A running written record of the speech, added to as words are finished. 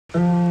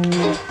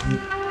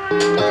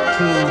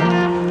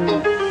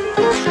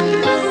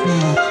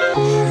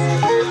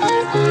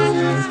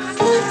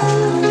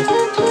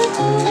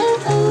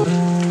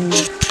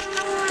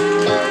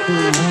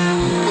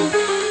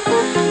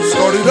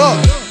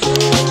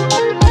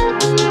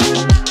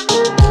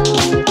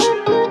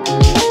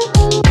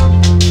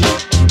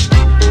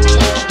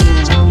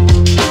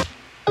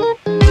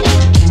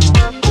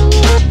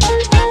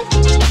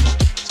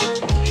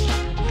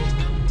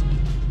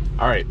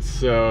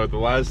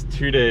last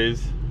 2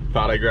 days,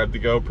 thought I grabbed the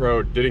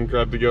GoPro, didn't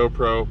grab the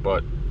GoPro,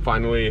 but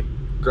finally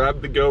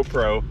grabbed the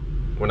GoPro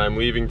when I'm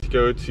leaving to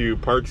go to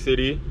Park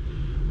City.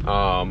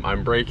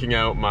 I'm breaking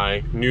out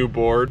my new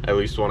board, at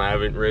least one I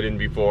haven't ridden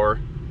before.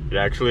 It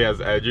actually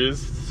has edges,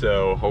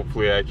 so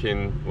hopefully I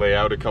can lay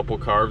out a couple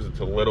carves.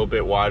 It's a little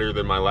bit wider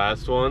than my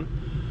last one.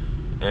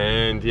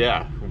 And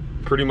yeah,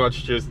 pretty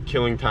much just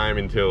killing time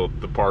until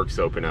the parks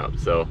open up.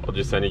 So I'll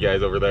just send you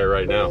guys over there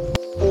right now.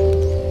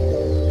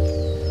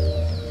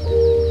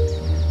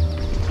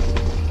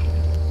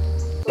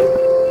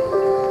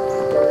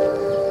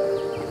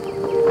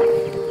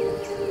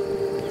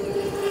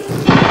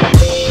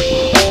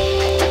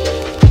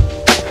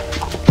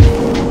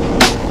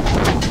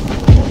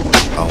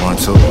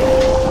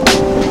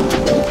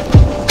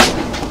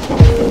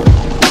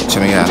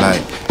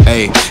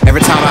 Every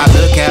time I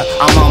look out,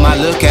 I'm on my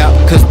lookout,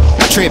 cause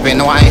tripping,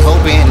 no I ain't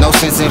hoping, no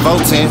sense in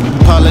voting.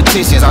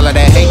 Politicians, all of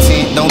that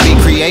hating, don't be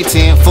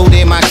creating. Food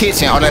in my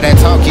kitchen, all of that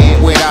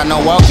talking, without no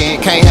walking.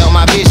 Can't help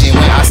my vision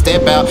when I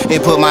step out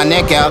and put my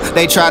neck out.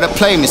 They try to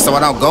play me so I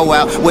don't go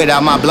out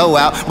without my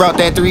blowout. Brought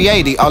that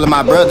 380, all of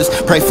my brothers,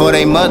 pray for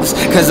their mothers,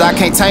 cause I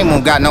can't tame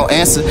them, got no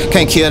answer.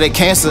 Can't kill their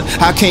cancer,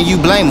 how can you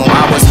blame them?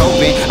 I was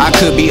hoping I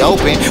could be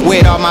open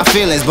with all my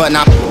feelings, but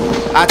now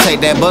I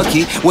take that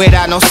bucket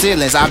without no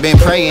ceilings. I've been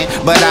praying,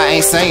 but I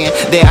ain't saying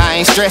that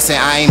I ain't stressing.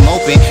 I ain't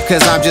moping,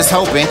 cause I'm just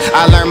hoping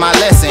I learn my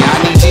lesson. I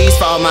need G's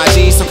for all my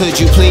G's, so could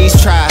you please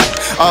try?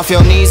 Off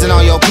your knees and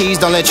on your P's,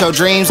 don't let your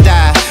dreams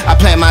die. I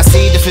plant my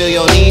seed to fill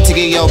your need, to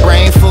get your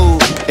brain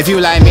food. If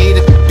you like me,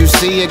 you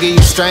see, I give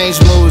you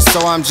strange moods. So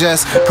I'm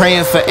just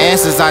praying for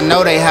answers. I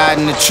know they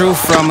hiding the truth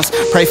from us.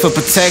 Pray for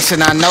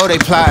protection, I know they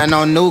plotting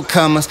on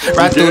newcomers.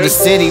 Right through the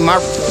city,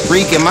 my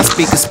reeking, my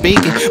speaker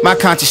speaking. My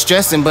conscience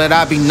stressing, but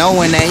I be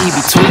knowing that he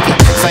be tweaking.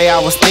 Say I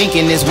was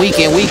thinking this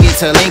weekend we get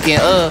to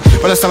Lincoln,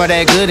 roll some of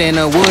that good in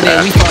the wood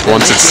and we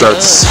once it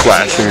starts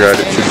splashing right,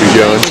 it should be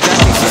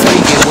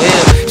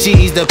going. She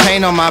ease the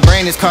pain on my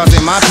brain, it's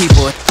causing my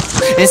people.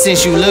 And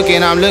since you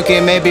looking, I'm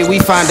looking, maybe we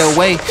find a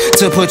way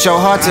to put your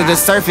heart to the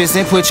surface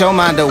and put your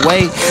mind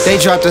away. They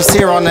dropped us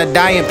here on a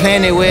dying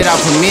planet without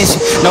permission.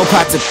 No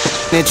pot to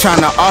they're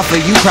trying to offer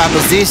you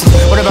propositions.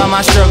 What about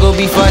my struggle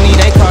be funny?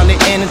 They call it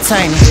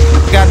entertaining.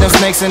 Got them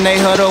snakes in they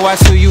huddle,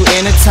 watch who you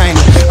entertaining.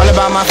 All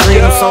about my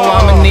freedom, so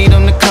I'ma need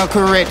them to come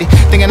correct it.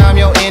 Thinking I'm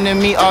your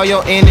enemy, all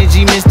your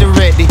energy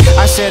misdirected.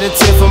 I shed a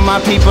tear for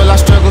my people, I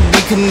struggle to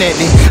be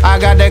connected. I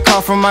got that call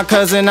from my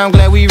cousin, I'm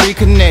glad we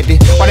reconnected.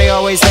 Why they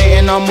always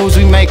hating on moves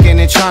we making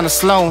and trying to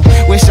slow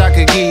 'em? Wish I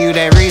could give you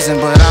that reason,